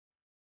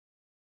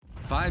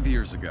5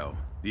 years ago,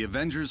 the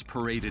Avengers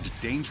paraded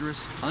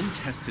dangerous,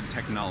 untested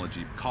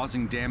technology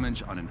causing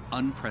damage on an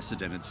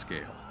unprecedented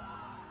scale.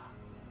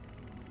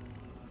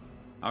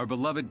 Our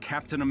beloved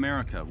Captain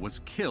America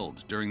was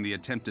killed during the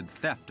attempted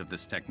theft of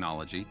this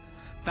technology.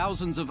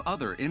 Thousands of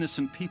other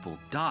innocent people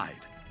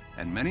died,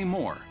 and many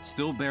more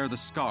still bear the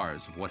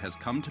scars of what has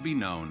come to be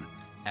known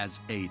as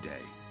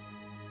A-Day.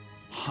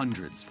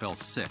 Hundreds fell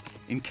sick,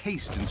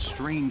 encased in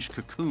strange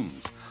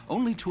cocoons,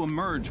 only to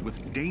emerge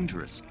with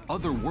dangerous,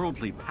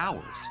 otherworldly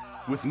powers.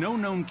 With no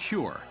known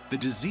cure, the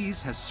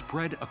disease has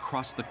spread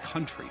across the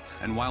country,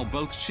 and while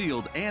both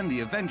S.H.I.E.L.D. and the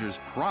Avengers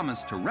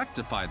promised to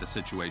rectify the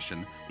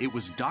situation, it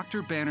was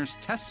Dr. Banner's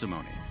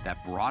testimony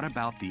that brought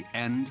about the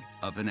end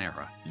of an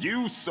era.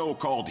 You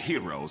so-called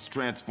heroes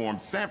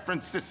transformed San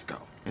Francisco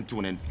into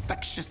an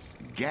infectious,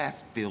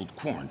 gas-filled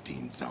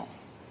quarantine zone.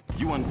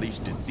 You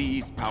unleashed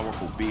diseased,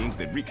 powerful beings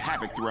that wreak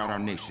havoc throughout our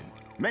nation.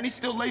 Many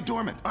still lay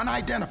dormant,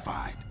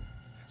 unidentified.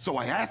 So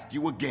I ask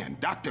you again,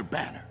 Dr.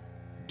 Banner,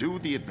 do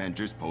the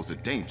Avengers pose a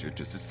danger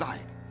to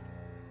society?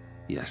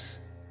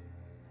 Yes.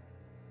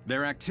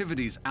 Their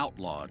activities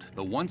outlawed,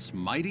 the once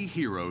mighty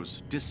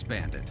heroes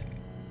disbanded.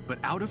 But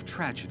out of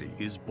tragedy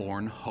is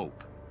born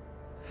hope.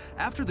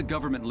 After the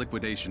government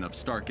liquidation of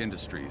Stark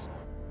Industries,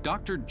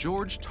 Dr.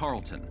 George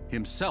Tarleton,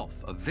 himself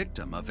a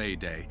victim of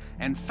A-Day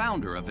and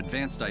founder of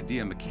Advanced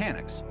Idea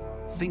Mechanics,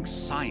 thinks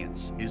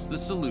science is the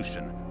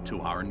solution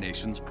to our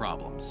nation's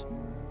problems.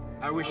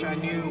 I wish I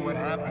knew what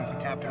happened to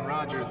Captain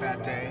Rogers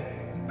that day,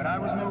 but I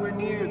was nowhere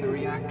near the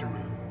reactor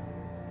room.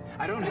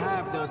 I don't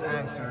have those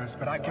answers,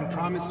 but I can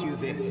promise you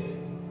this.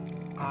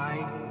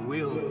 I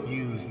will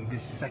use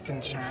this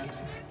second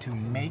chance to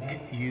make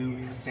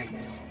you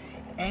safe.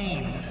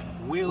 AIM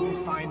will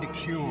find a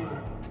cure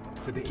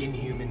for the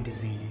inhuman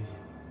disease.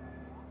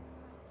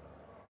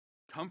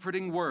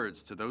 Comforting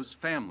words to those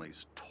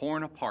families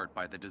torn apart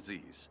by the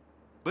disease.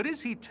 But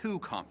is he too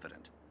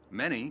confident?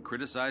 Many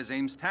criticize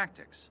AIM's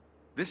tactics.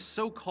 This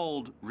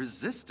so-called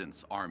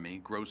resistance army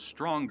grows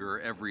stronger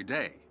every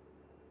day.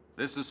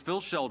 This is Phil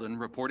Sheldon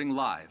reporting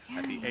live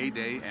at the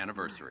A-Day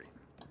anniversary.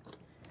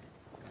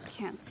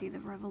 Can't see the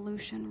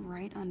revolution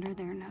right under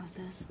their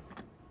noses.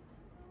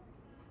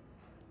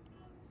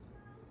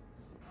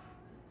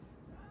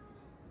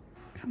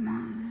 Come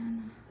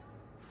on.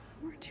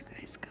 Where'd you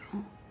guys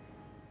go?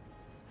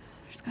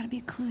 There's gotta be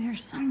a clue here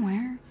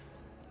somewhere.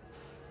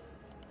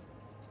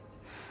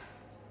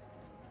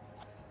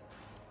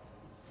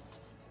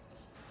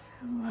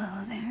 Hello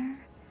there.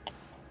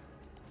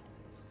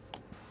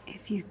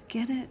 If you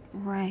get it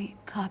right,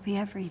 copy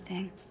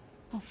everything.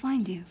 I'll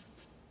find you.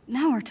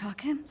 Now we're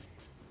talking.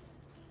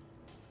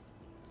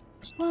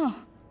 Whoa,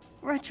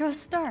 Retro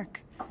Stark.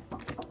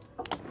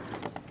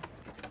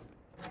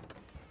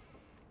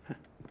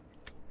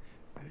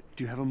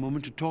 Do you have a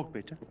moment to talk,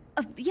 Beta?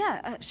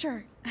 Yeah,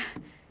 sure.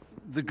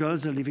 The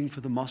girls are leaving for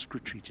the mosque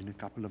retreat in a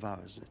couple of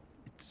hours.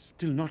 It's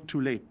still not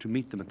too late to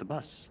meet them at the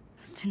bus.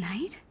 It was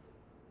tonight?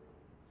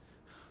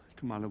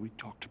 Kamala, we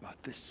talked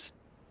about this.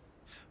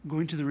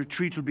 Going to the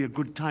retreat will be a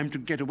good time to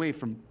get away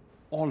from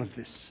all of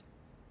this.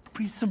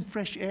 Breathe some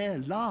fresh air,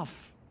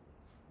 laugh.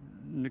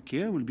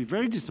 Nakia will be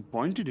very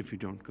disappointed if you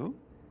don't go.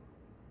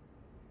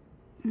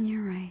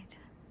 You're right.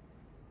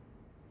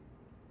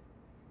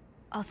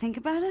 I'll think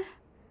about it.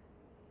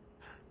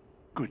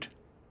 Good.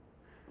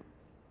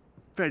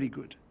 Very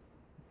good.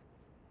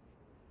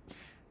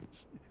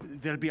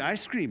 There'll be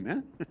ice cream,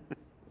 eh?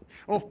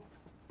 Oh,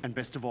 and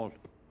best of all,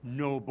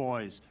 no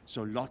boys,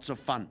 so lots of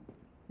fun.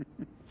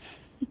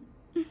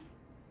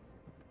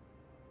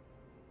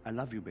 I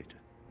love you, Beta.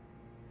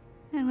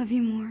 I love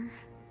you more.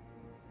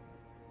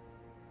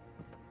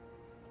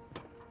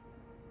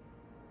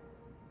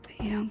 But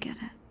you don't get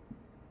it.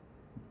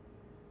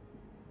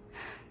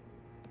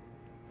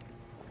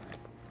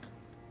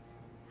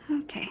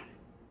 Okay.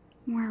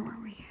 Where were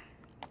we?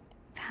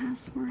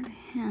 Password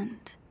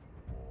hint.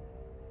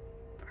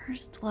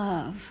 First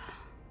love.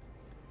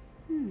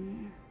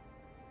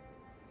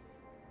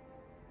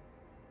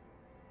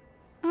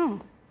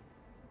 Oh.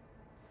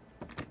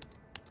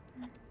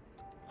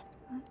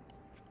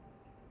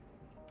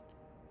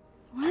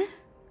 What?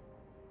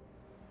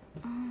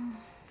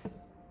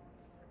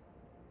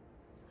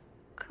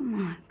 Come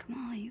on,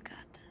 Kamala, you got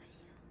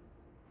this.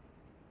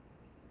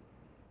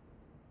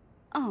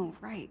 Oh,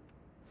 right.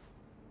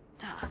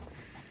 Duh.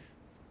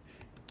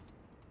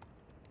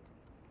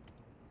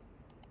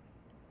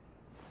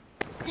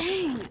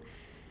 Dang!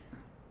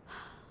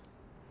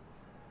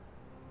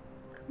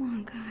 Come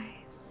on,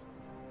 guys.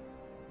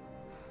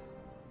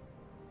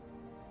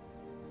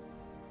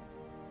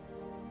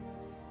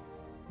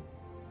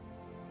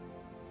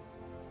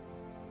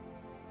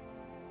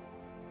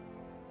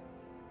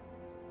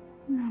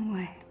 No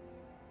way.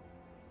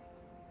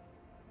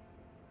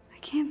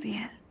 That can't be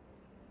it.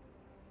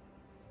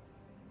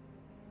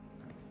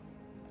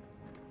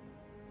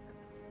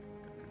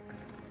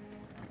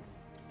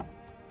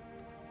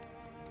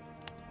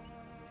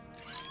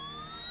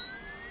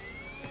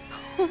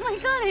 Oh my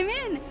god, I'm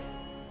in!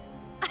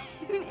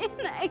 I'm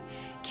in! I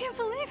can't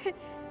believe it!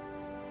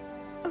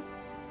 Oh,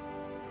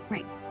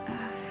 right.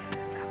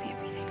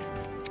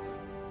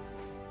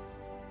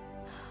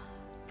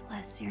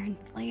 your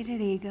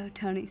inflated ego,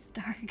 Tony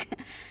Stark.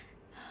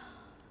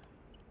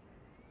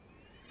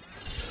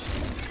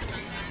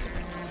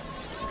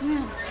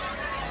 No.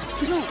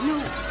 No.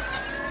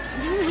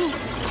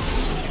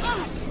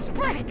 Oh,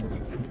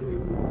 fricked!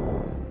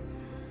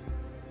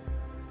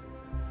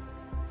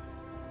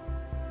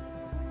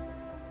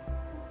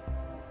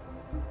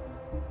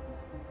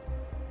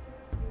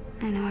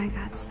 I know I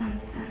got something.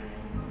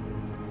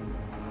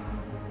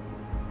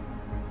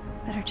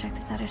 Better check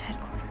this out at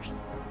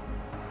headquarters.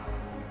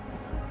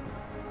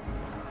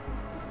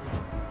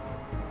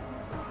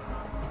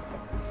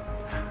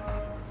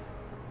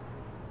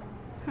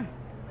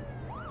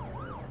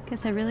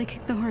 Guess I really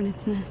kicked the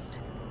hornet's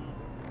nest.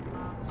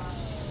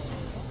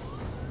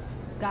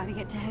 Gotta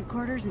get to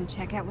headquarters and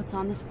check out what's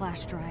on this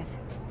flash drive.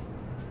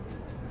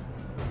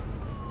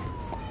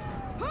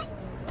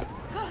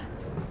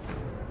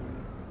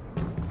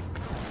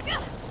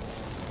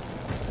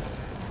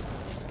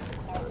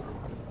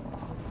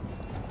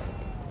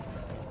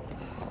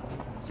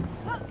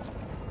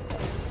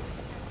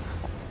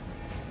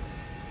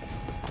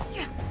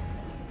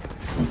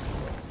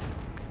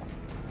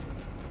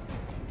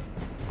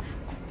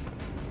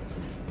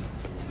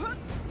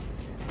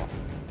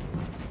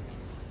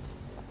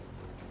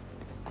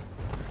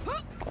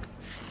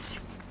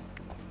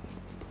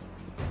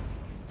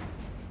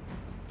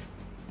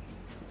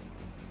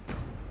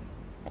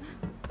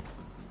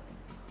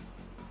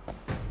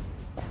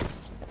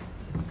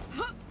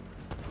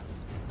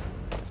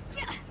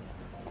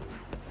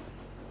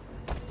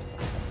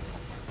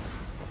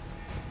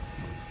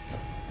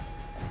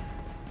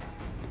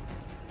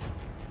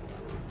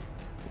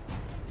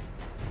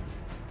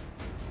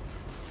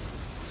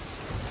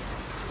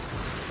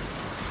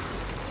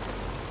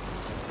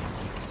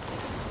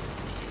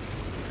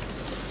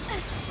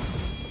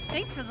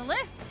 Thanks for the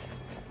lift.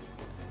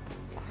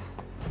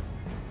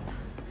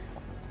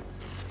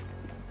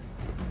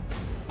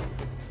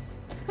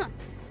 Huh.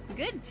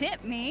 Good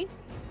tip, me.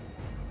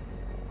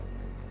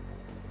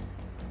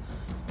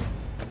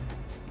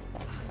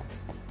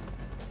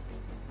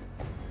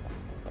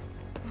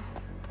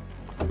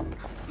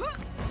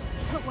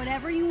 Put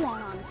whatever you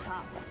want on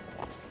top.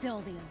 It's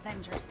still the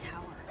Avengers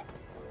Tower.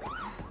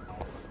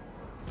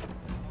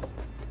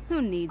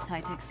 Who needs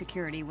high-tech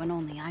security when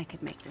only I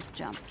could make this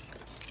jump?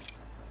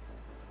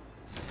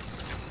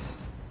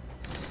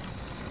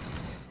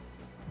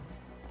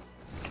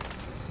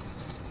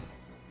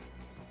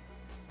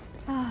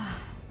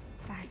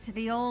 Back to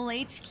the old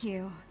HQ.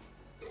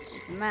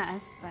 It's a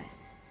mess, but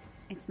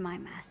it's my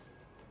mess.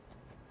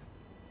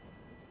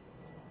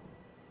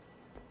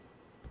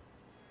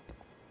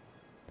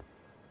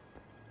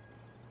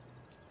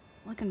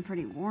 Looking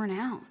pretty worn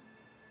out.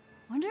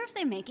 Wonder if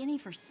they make any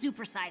for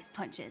supersized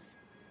punches.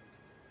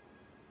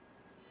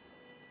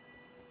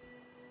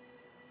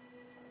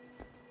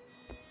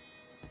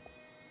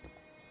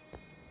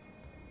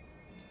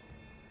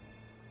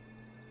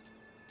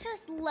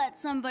 Just let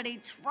somebody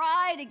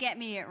try to get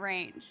me at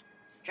range.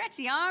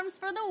 Stretchy arms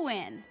for the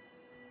win.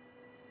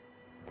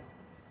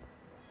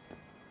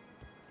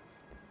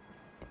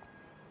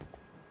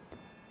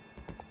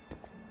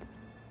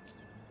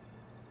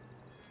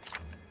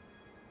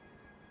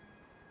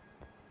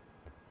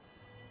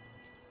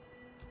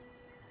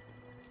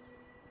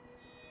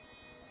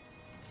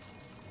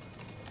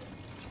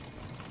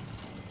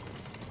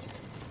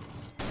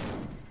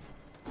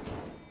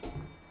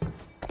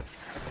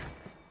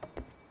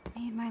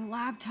 Need my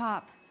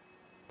laptop.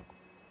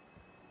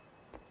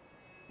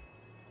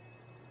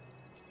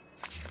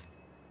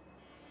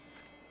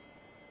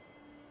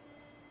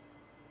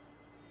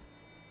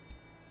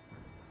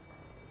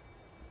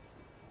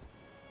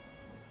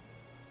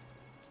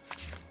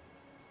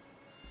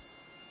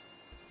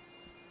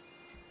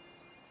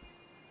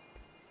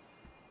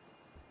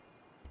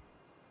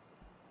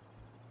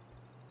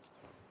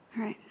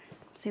 All right,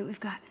 let's see what we've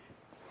got.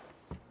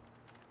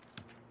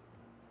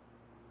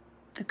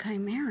 The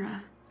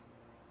Chimera?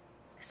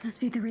 This must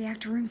be the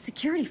reactor room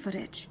security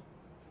footage.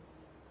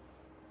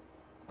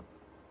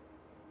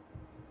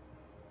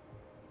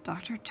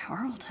 Dr.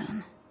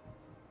 Tarleton.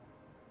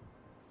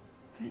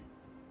 But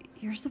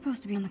you're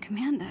supposed to be on the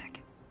command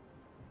deck.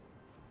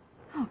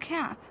 Oh,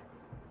 Cap.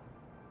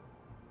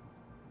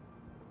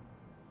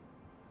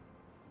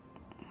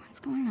 What's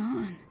going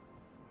on?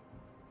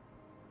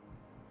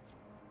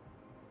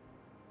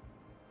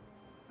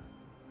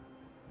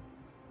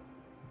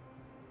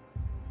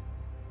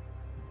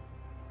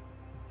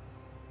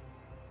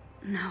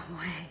 No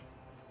way.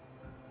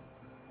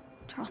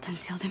 Tarleton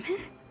sealed him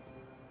in?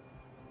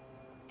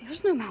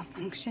 There's no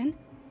malfunction.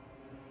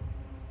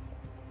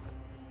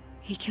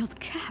 He killed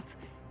Cap.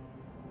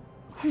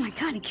 Oh my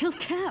God, he killed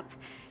Cap.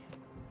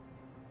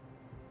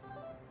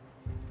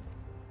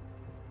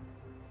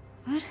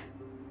 What?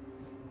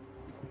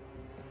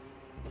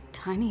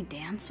 Tiny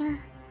dancer?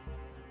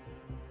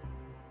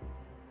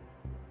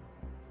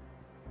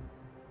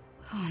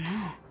 Oh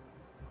no.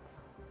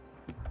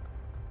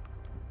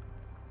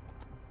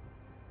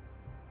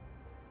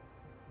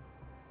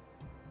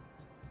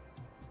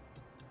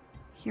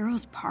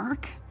 Heroes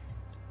Park?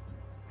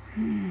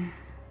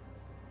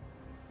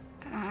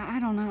 I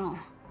don't know.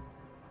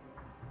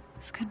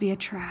 This could be a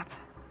trap.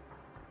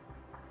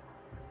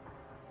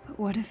 But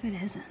what if it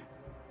isn't?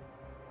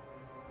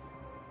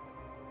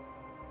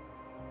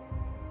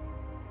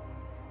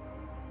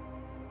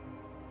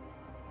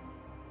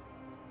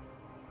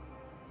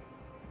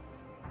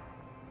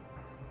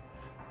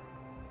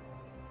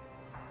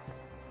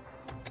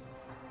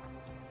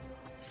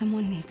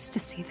 Someone needs to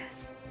see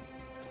this.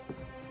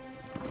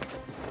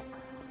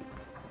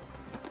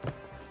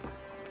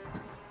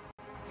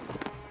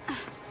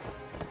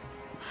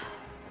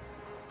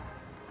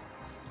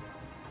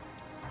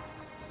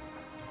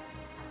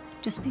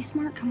 Just be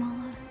smart,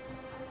 Kamala.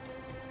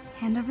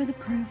 Hand over the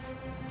proof,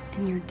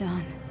 and you're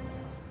done.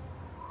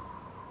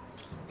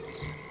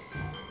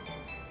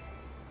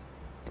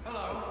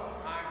 Hello,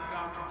 I'm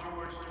Dr.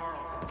 George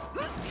Tarleton.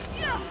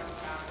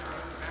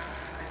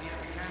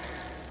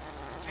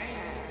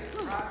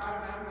 Proud to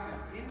announce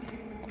an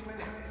inhuman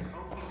clinic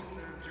hoping to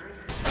serve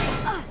Jersey.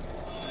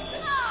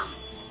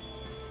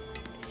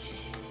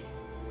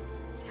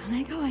 Down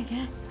I go, I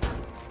guess.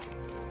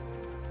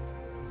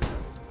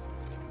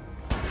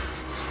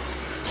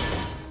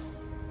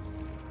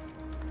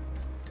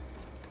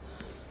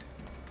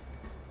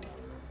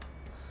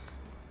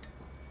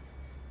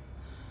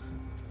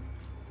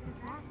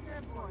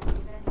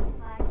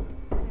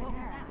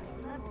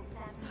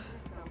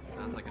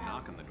 Sounds like a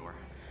knock on the door.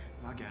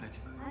 I'll get it.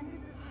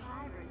 Hundreds of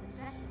survivors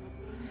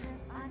investigating this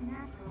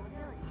unnatural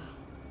ability.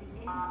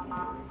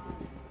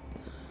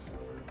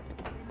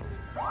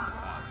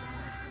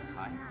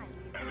 Hi.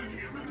 An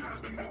inhuman has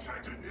been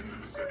detected in the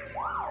vicinity.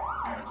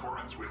 In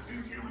accordance with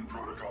Inhuman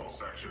Protocol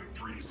Section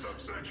 3,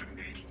 Subsection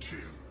H2,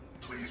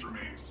 please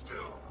remain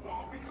still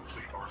while we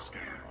complete our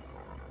scan.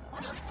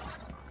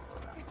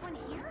 There's one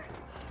here?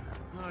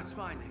 No, it's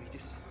fine, lady.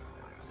 Just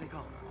stay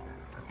calm.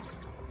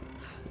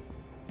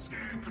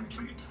 Scan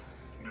complete.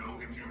 No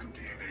inhuman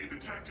DNA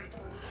detected.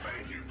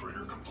 Thank you for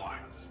your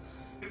compliance.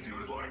 If you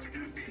would like to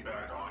give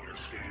feedback on your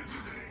scan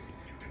today,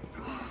 you can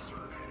fill out a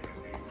survey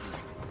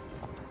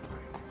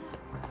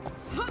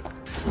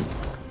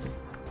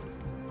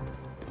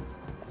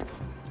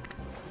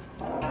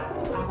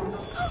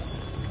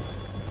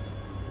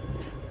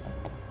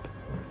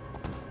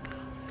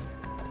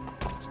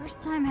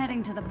First time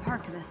heading to the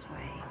park this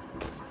way.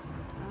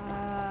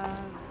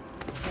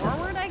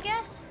 Forward, I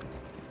guess?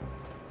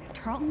 If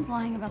Tarleton's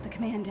lying about the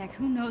command deck,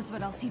 who knows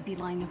what else he'd be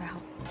lying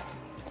about?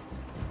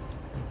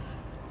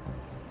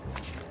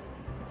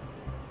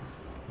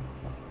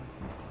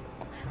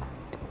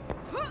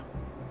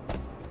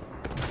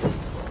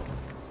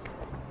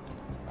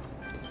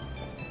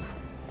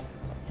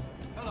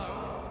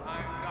 Hello,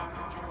 I'm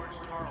Dr. George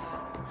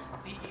Tarleton,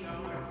 CEO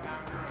and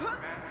founder of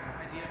Advanced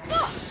Idea.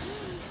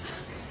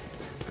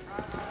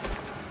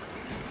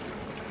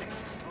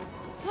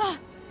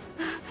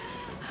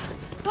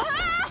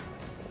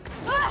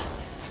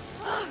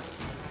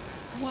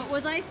 What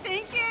was I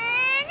thinking?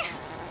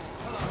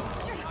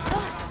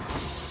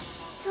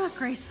 Not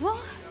graceful,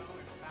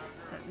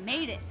 but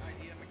made it.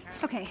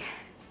 Okay,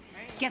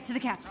 get to the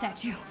Cap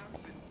statue.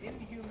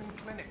 Inhuman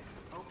clinic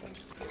hoping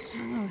to serve.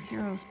 Hello,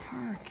 Heroes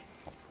Park.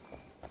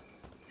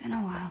 Been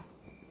a while.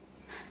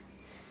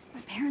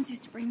 My parents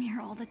used to bring me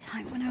here all the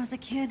time when I was a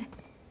kid.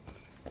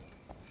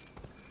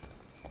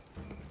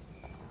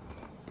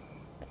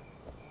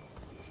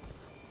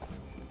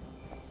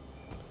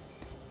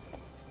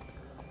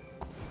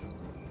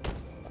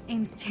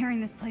 AIM's tearing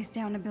this place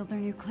down to build their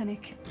new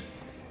clinic.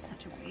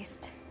 Such a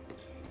waste.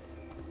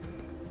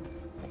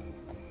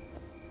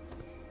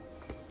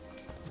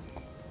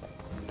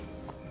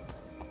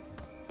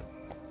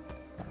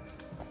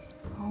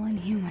 All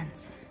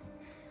Inhumans.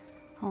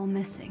 All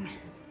missing.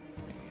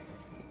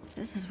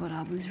 This is what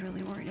Abu's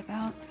really worried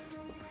about.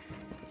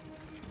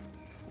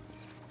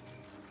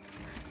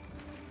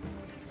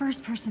 The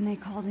first person they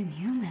called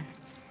Inhuman.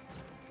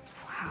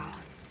 Wow.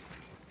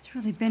 It's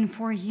really been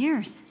 4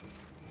 years.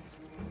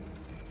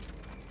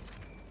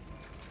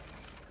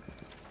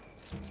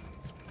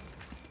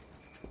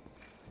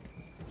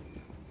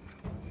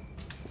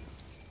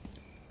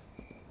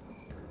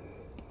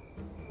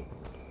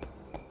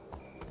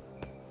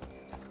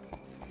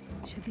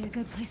 Should be a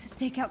good place to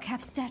stake out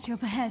Cap's statue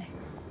up ahead.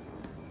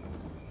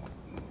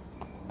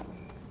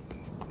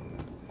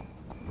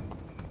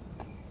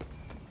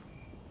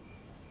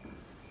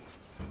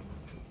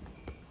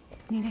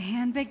 Need a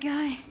hand, big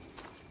guy?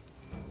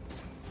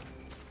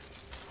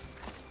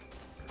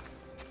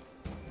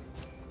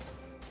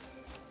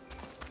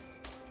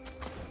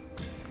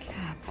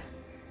 Cap.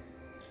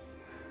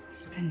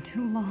 It's been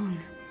too long.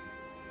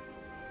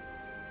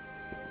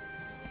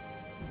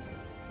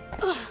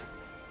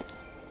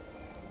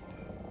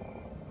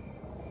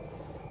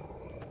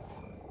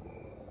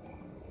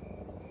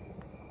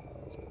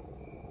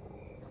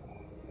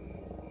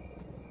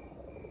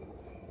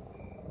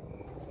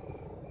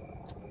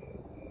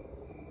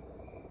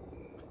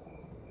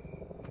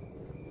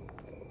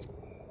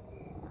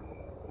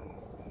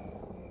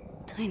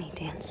 Tiny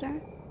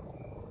dancer?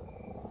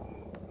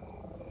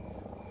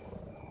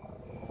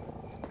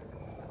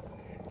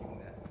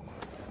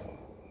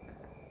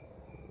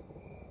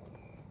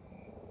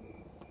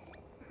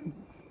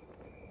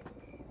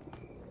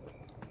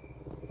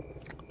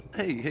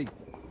 Hey.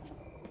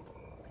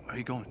 Where are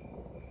you going?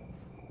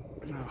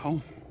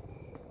 Home.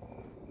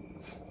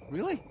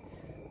 Really?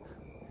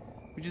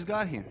 We just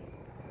got here.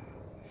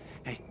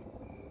 Hey,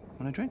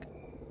 want a drink?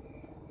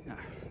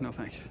 No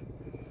thanks.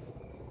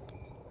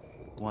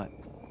 What?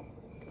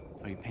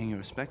 Are you paying your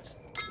respects?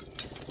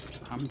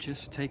 I'm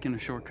just taking a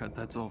shortcut,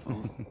 that's all,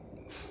 fellas.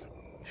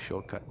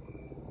 Shortcut.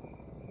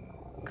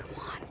 Come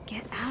on,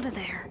 get out of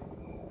there.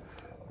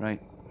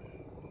 Right.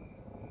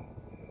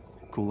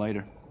 Cool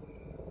lighter.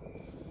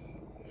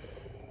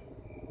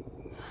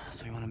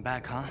 So you want him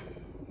back, huh?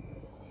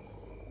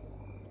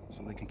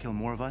 So they can kill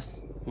more of us?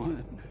 What?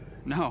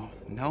 No.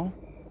 No?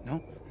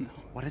 No? No.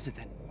 What is it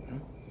then?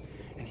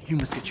 Any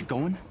humors get you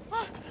going?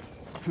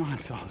 Come on,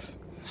 fellas.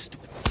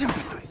 Stupid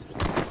sympathizers.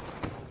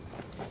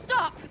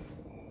 Stop!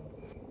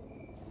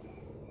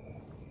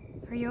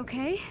 Are you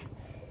okay?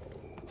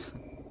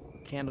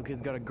 Candle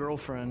Kid's got a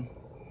girlfriend.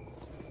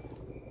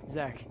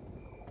 Zach,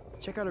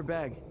 check out her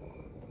bag.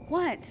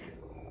 What?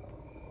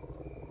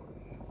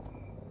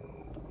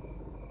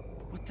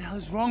 What the hell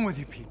is wrong with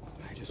you people?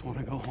 I just want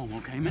to go home,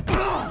 okay, man?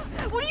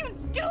 What are you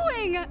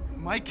doing?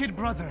 My kid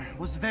brother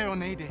was there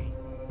on A-Day.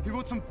 He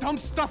wrote some dumb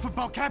stuff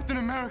about Captain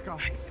America.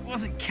 It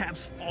wasn't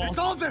Cap's fault. It's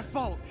all their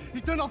fault.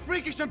 He turned all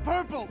freakish and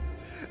purple.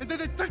 And then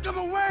they took him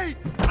away.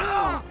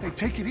 Hey,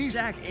 take it easy.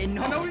 Zach,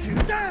 enough, No, he's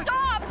dude. dead.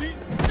 Stop! He's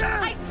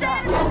dead. I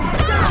said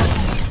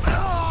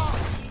stop!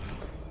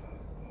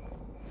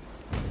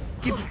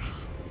 Give her.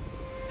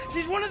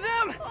 She's one of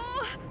them!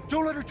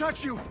 Don't let her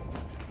touch you.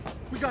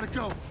 We gotta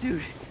go.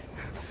 Dude,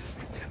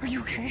 are you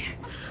okay?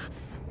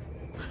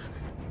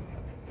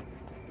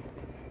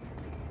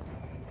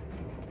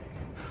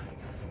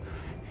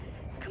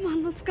 Come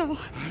on, let's go.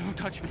 Don't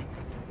touch me.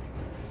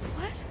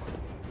 What?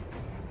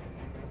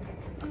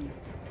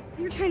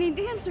 You're tiny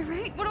dancer,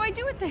 right? What do I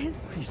do with this?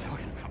 What are you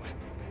talking about?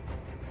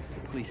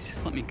 Please,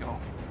 just let me go.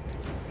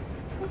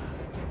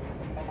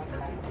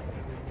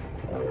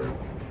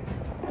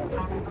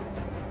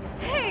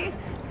 Hey!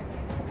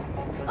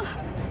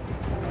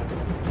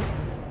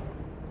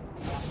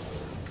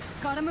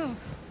 Gotta move.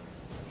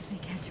 If they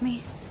catch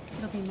me,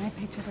 it'll be my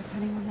picture they're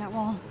putting on that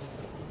wall.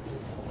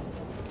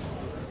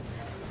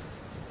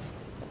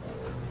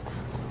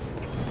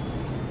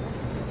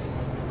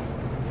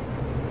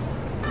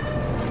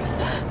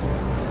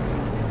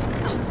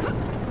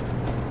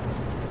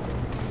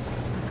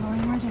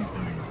 Going where they're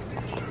going.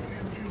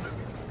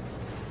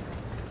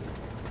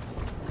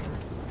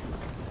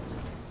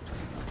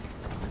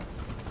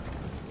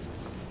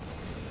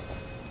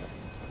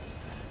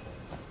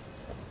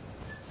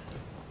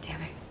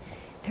 Damn it.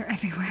 They're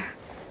everywhere.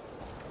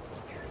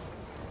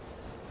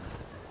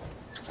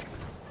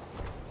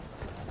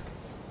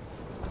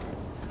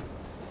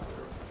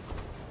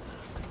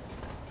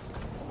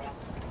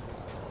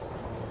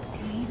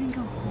 Can I even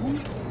go home?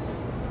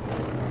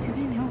 Do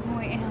they know who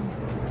I am?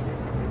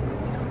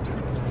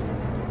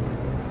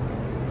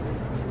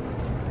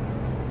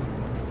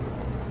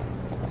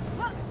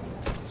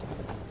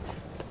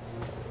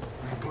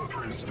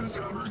 Footprints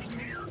discovered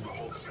near the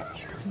Hulk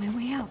statue. It's my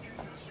way out.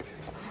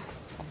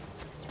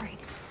 That's right.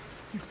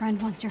 Your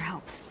friend wants your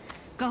help.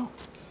 Go.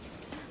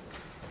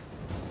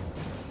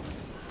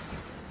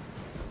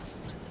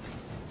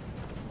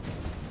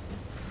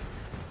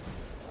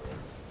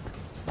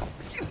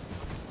 Shoot.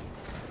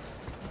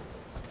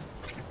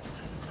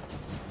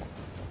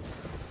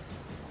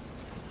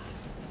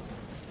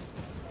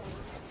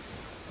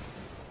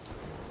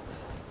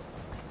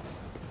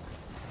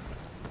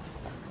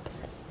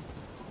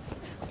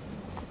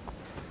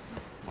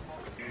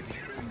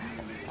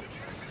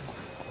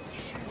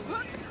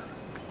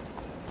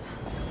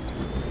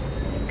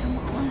 Come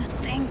on,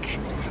 think.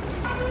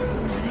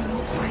 Somewhere they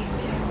won't find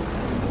you.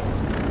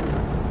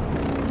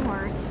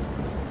 Sewers.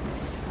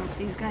 Hope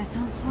these guys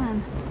don't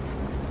swim.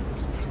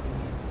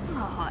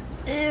 Oh,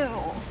 ew.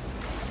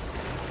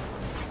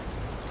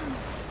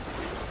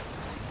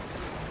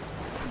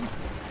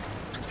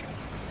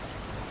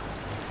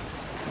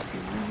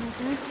 Sewer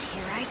lizards,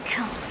 here I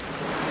come.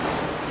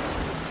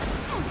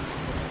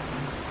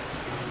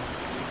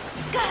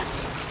 Gah!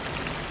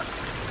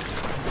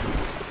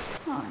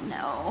 Oh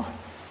no.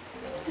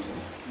 This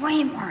is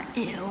way more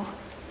ew.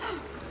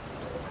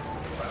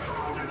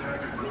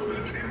 Detected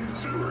movement in the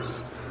sewers.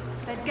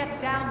 Then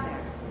get down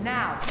there,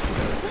 now.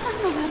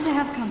 I'm about to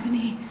have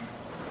company.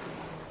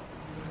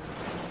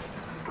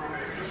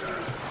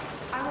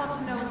 I want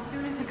to know as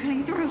soon as They're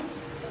cutting through.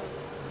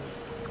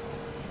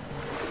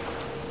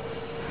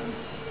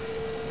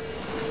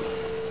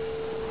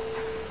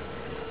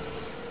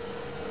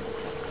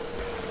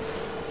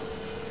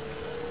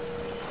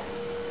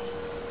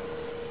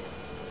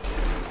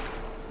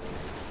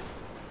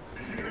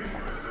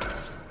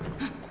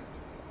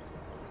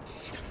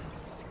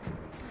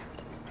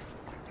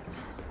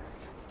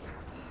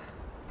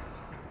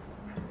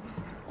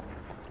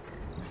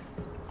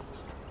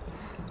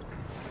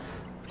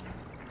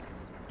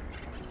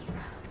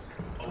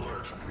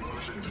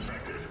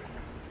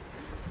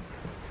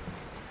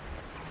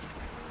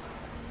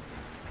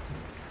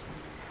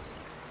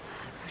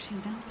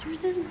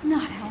 This is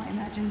not how I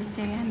imagined this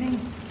day ending.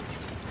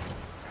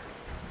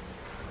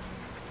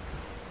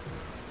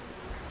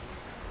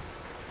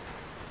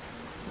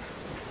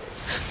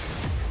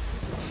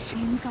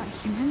 Aim's got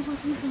humans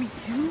looking for me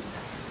too?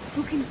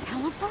 Who can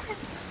teleport?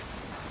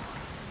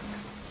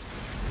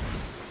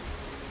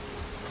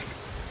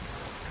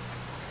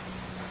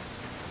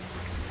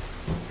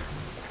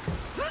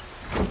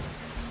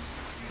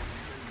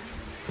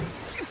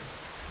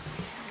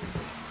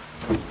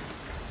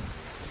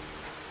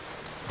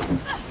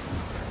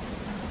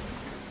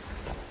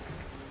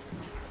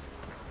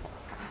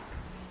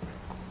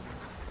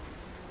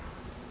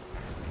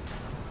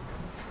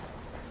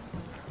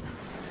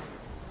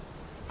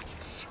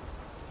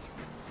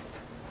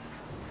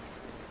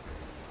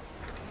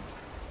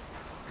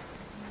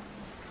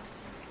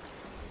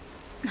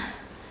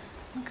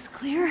 Looks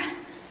clear.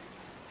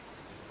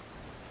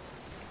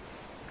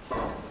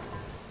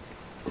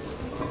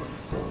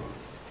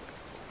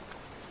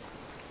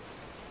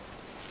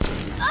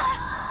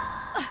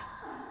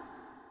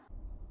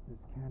 This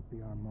can't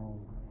be our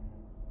mold.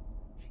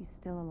 She's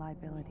still a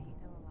liability.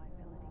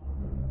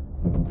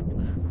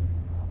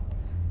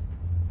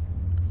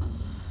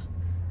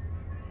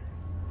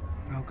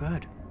 Oh,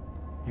 good.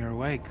 You're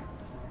awake.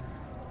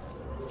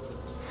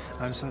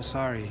 I'm so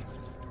sorry.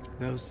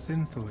 Those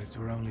synthoids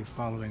were only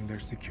following their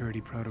security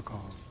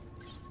protocols.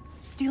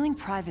 Stealing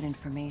private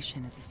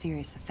information is a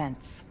serious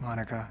offense.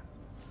 Monica,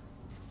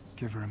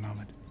 give her a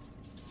moment.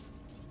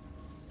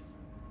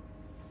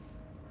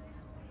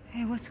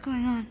 Hey, what's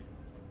going on?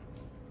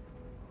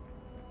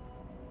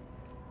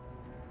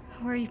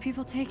 Where are you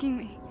people taking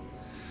me?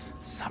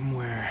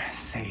 Somewhere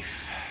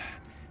safe.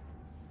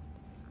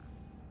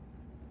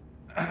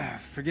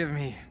 Forgive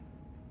me.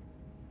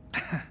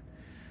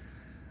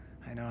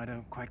 I know I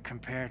don't quite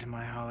compare to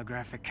my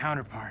holographic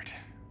counterpart,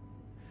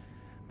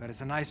 but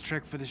it's a nice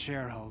trick for the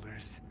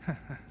shareholders.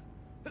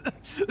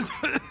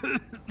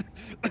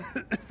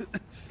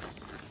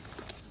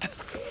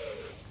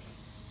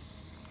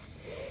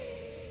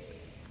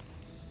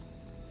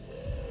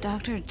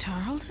 Dr.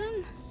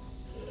 Tarleton?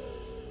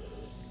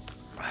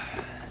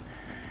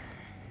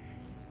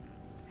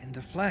 In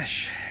the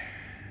flesh.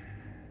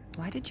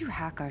 Why did you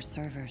hack our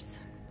servers?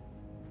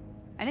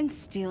 I didn't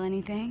steal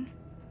anything.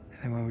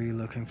 Then what were you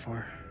looking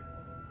for?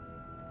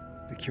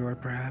 The cure,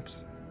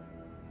 perhaps?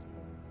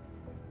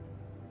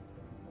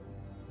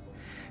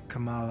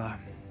 Kamala,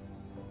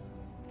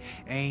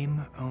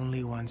 AIM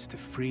only wants to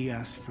free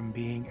us from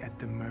being at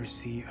the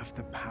mercy of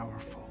the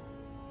powerful.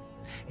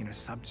 You know,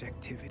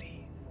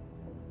 subjectivity.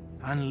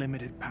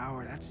 Unlimited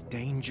power, that's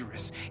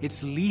dangerous.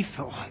 It's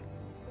lethal.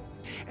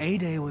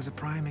 A-Day was a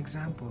prime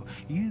example.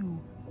 You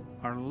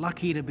are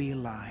lucky to be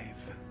alive.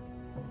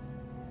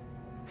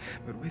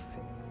 But with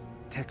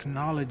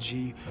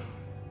technology,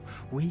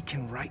 we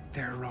can right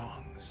their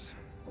wrongs.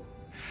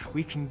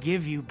 We can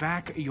give you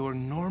back your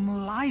normal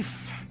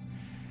life.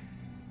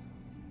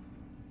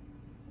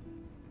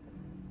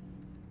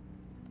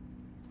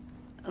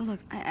 Look,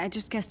 I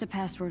just guessed a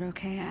password,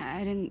 okay?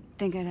 I didn't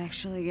think I'd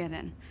actually get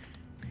in.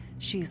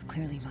 She is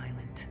clearly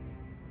violent.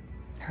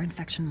 Her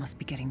infection must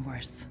be getting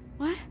worse.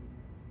 What?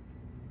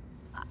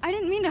 I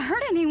didn't mean to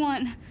hurt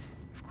anyone.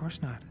 Of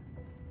course not.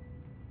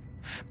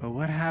 But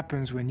what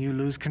happens when you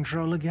lose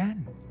control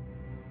again?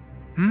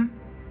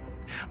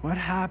 What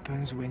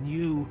happens when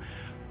you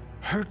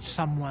hurt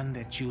someone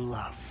that you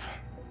love?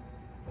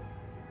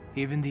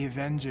 Even the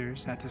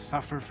Avengers had to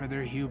suffer for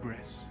their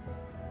hubris.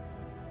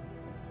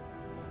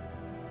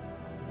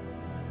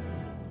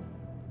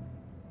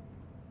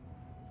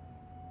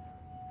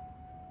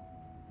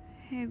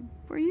 Hey,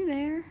 were you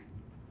there?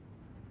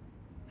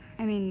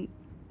 I mean,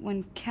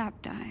 when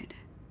Cap died.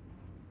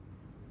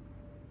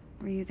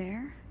 Were you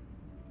there?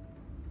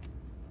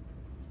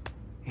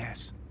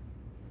 Yes.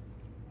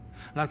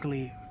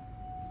 Luckily,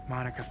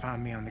 Monica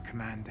found me on the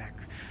command deck.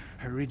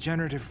 Her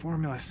regenerative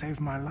formula saved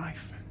my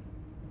life.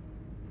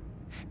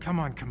 Come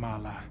on,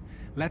 Kamala.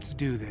 Let's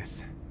do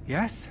this.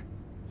 Yes?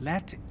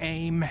 Let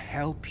AIM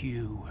help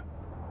you.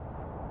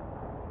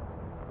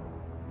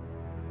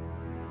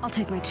 I'll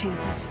take my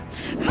chances.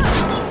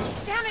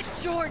 Damn it,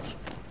 George!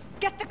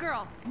 Get the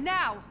girl,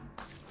 now!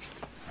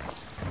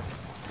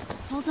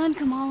 Well done,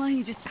 Kamala.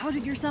 You just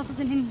outed yourself as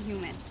an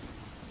inhuman.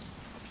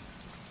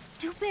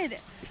 Stupid!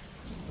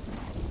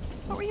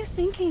 What were you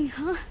thinking,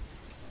 huh?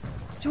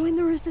 Join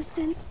the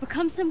Resistance?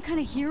 Become some kind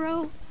of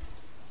hero?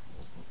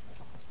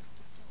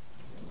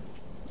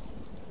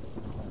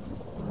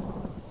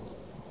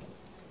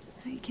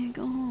 Now you can't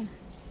go home.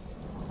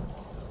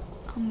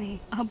 Ummi,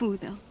 Abu,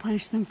 they'll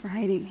punish them for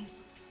hiding me.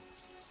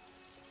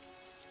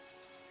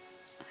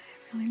 I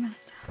really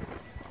messed up.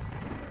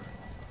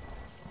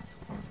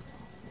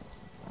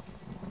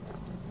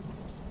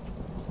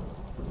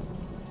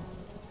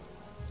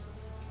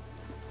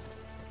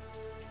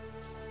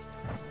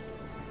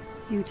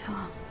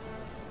 Utah.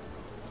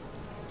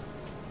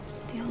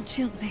 The old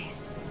shield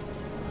base.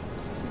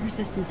 The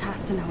Resistance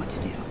has to know what to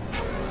do.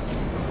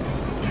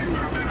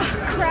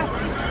 Crap!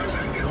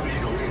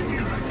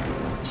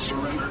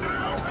 Surrender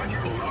now and you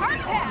will not Hard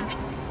pass!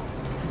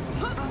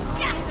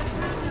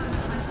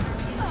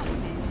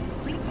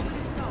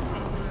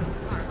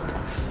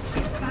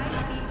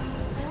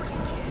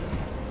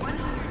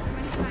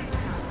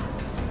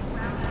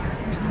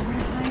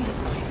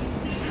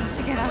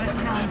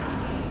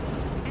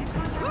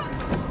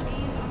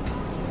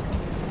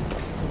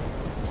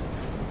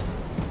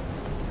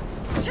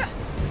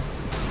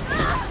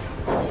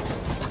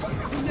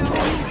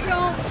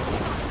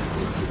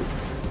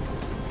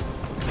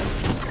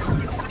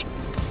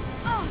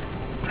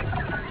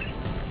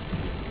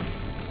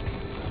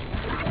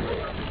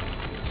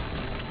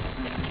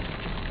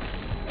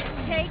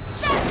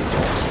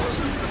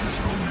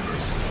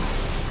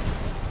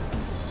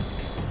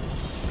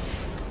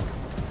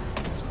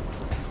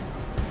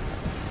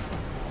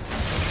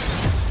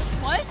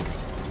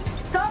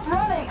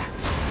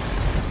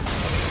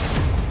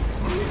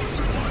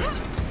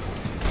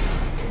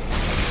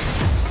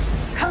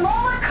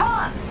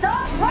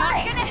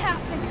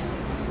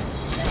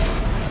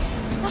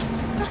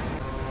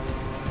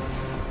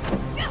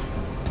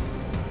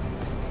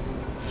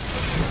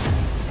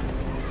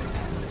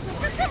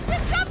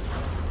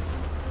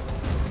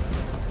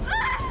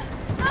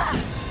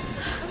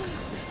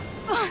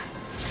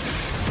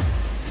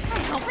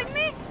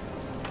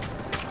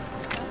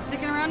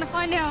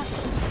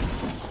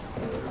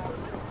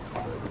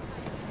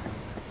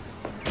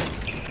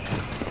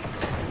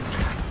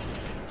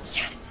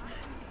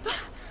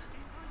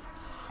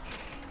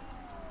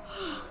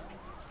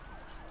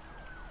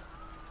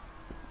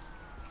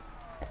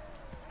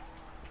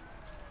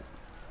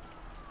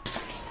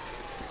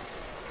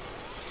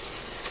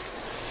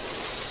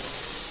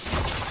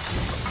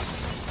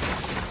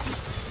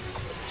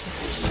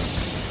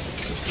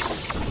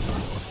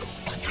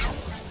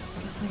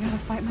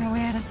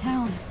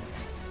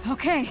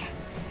 Okay,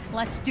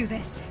 let's do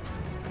this.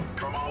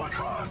 Kamala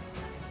Khan,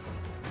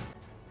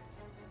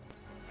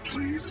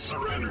 please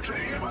surrender to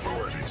AIM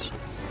authorities.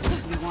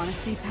 You want to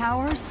see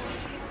powers?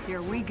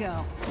 Here we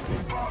go.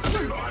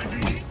 Positive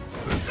ID.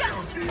 The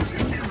sound is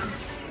inhuman.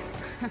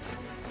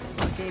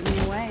 What gave me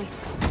away?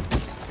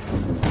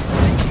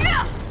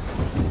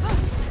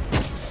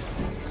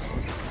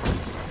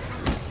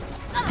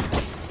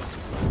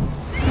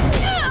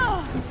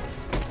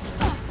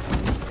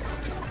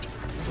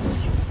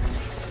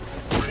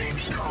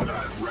 Ranged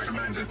combat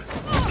recommended.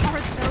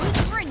 Are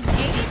those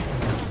grenades?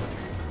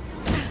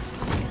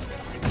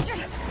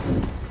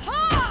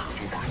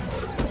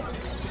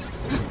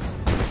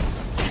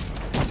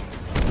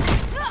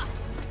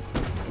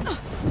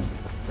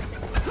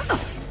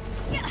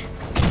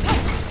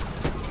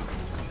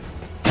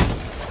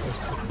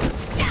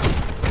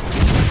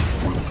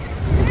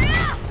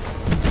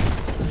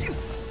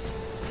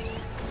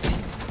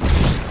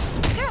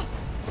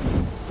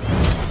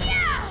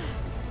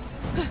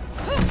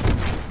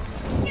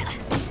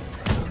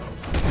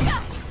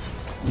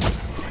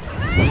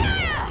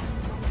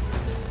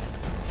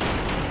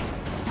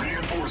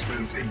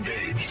 Reinforcements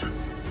engaged.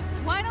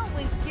 Why don't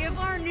we give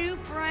our new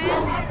friends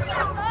a hit?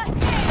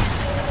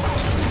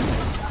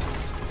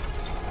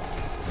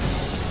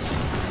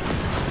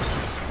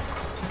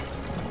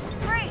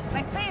 Great,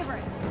 my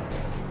favorite.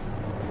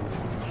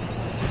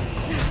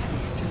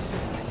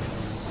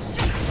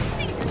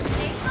 Think you're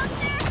safe up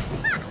there?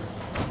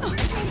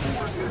 Lethal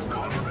force is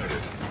not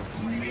permitted.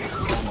 We need her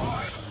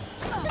alive.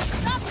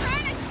 Stop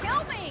trying to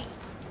kill me!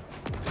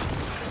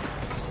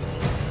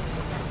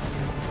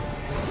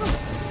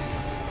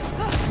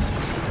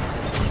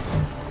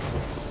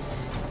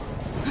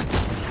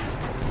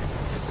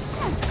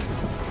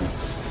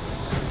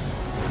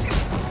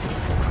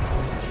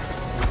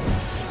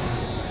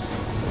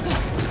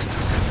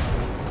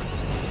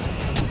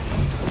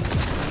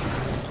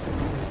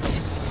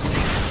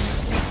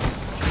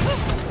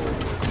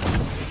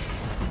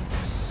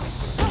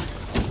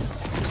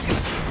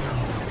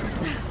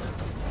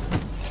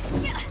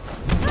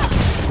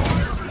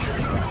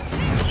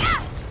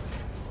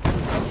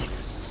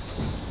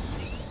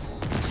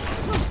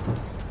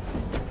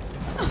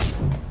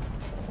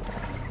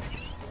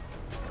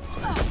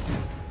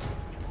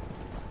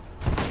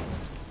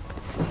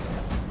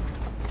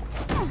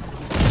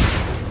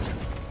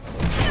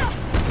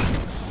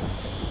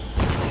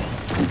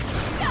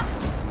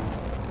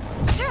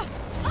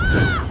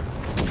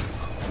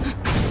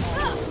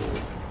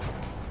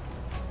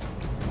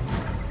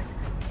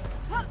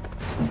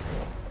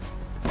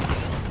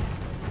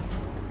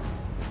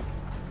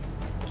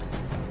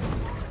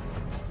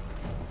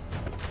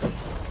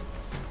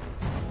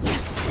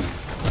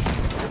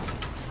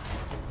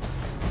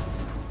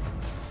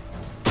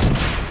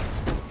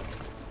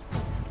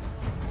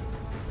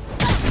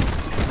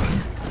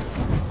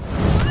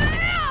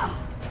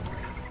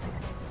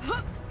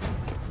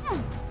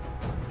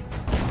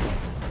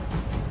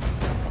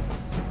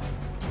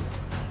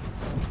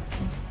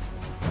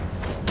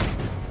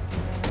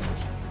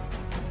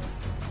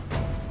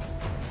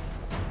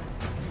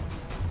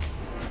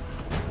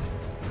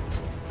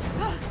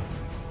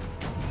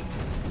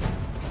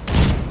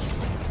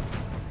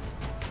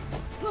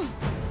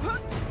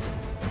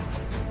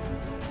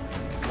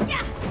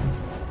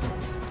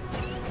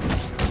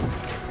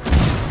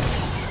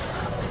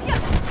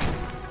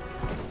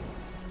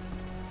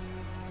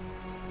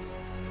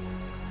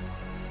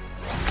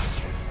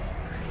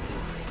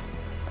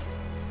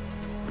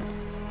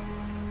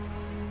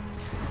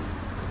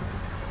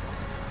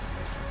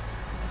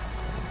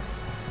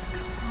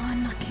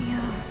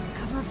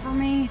 For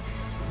me.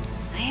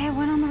 Say I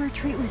went on the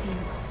retreat with you.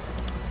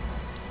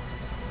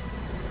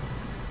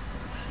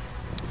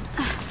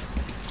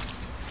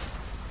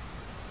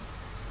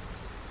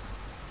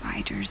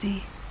 Bye,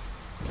 Jersey.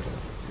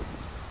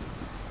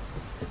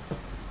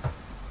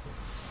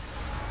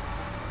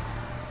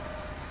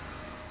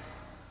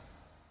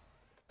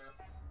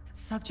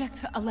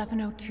 Subject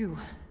 1102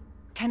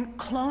 can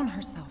clone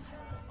herself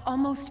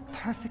almost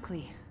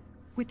perfectly,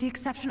 with the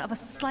exception of a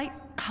slight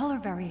color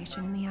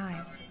variation in the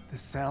eyes. The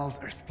cells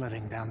are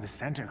splitting down the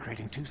center,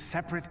 creating two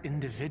separate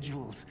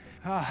individuals.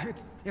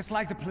 It's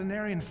like the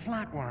planarian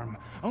flatworm,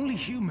 only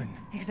human.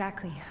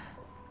 Exactly.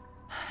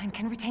 And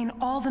can retain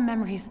all the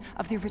memories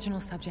of the original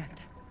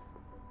subject.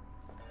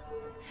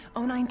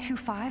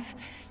 0925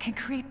 can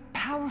create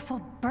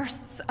powerful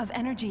bursts of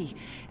energy,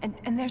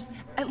 and there's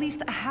at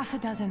least a half a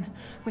dozen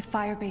with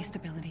fire-based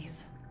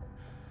abilities.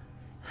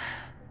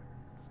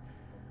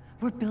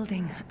 We're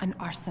building an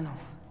arsenal.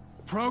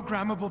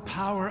 Programmable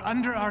power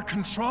under our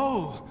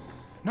control.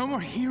 No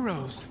more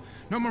heroes,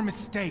 no more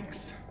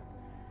mistakes.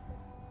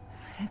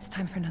 It's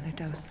time for another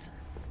dose.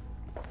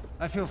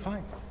 I feel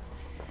fine.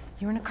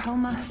 You were in a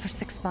coma for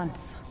 6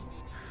 months.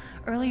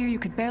 Earlier, you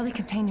could barely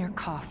contain your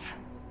cough.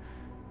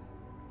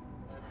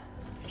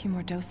 A few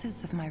more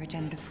doses of my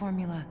regenerative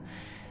formula,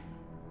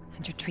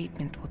 and your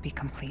treatment will be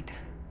complete.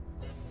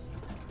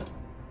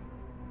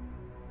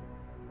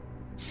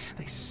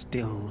 They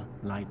still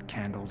light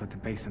candles at the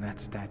base of that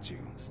statue.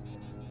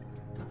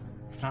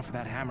 If not for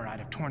that hammer, I'd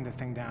have torn the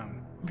thing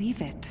down.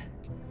 Leave it.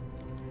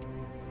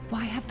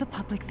 Why have the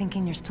public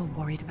thinking you're still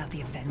worried about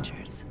the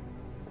Avengers?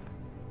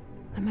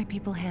 Let my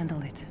people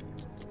handle it.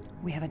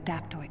 We have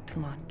Adaptoid to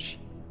launch.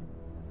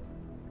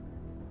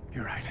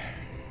 You're right.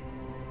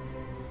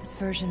 This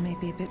version may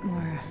be a bit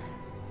more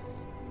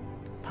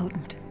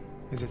potent.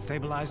 Is it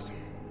stabilized?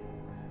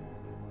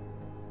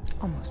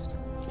 Almost.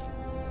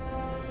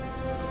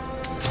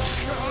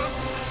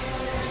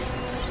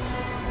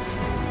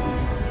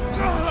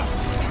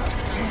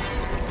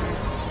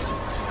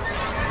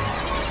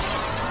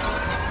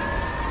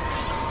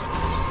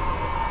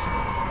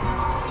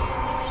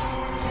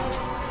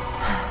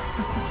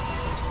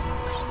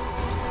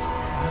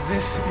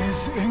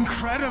 This is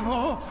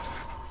incredible!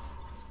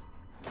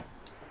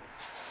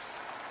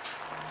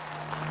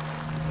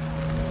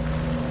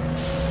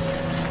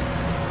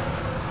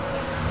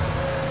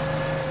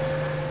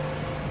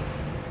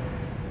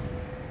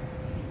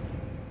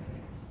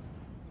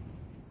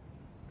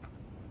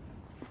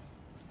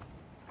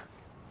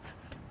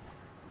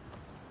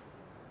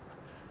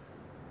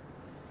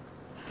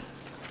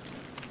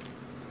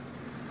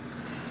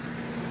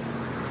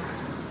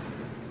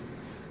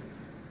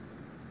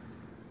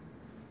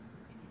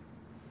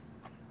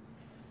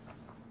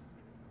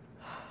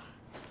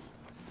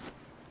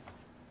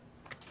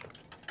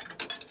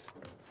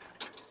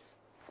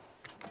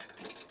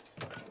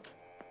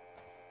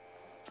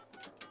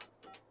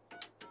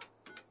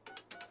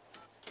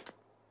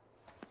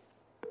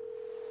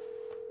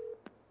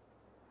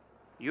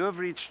 You have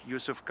reached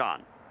Yusuf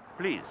Khan.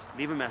 Please,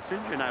 leave a message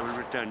and I will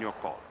return your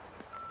call.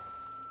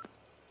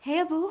 Hey,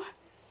 Abu.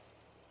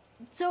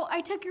 So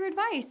I took your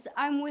advice.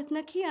 I'm with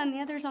Nakia and the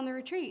others on the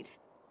retreat.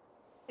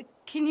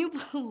 Can you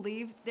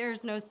believe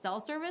there's no cell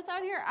service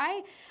out here?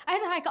 I had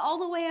to hike all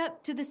the way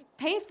up to this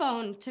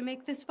payphone to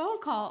make this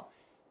phone call.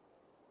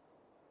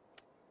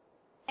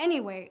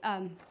 Anyway,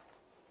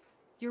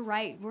 you're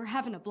right. We're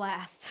having a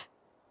blast.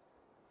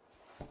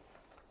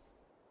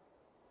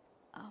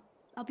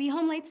 I'll be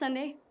home late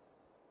Sunday.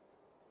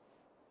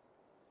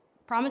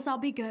 Promise I'll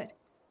be good.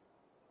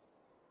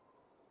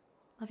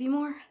 Love you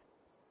more.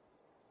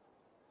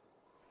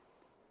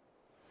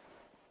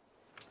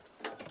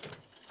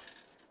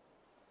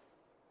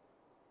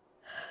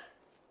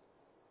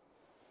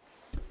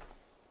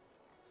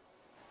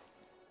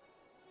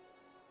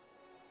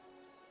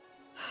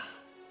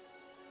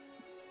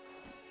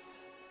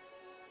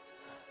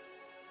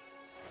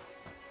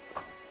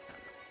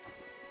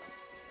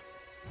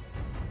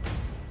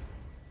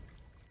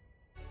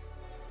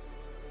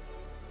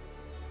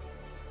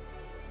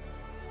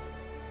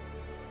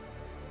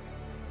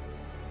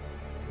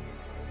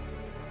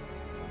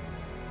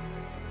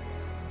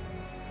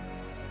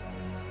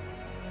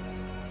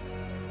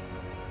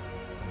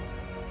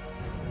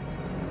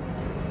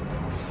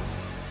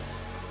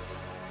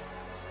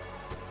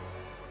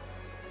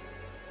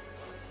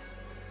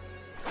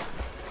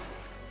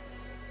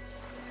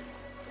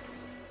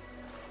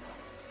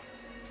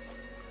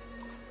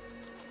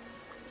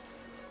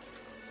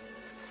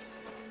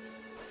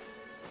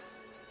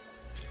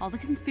 All the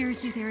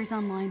conspiracy theories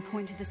online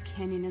point to this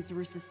canyon as the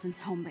Resistance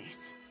home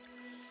base.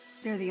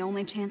 They're the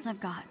only chance I've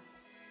got.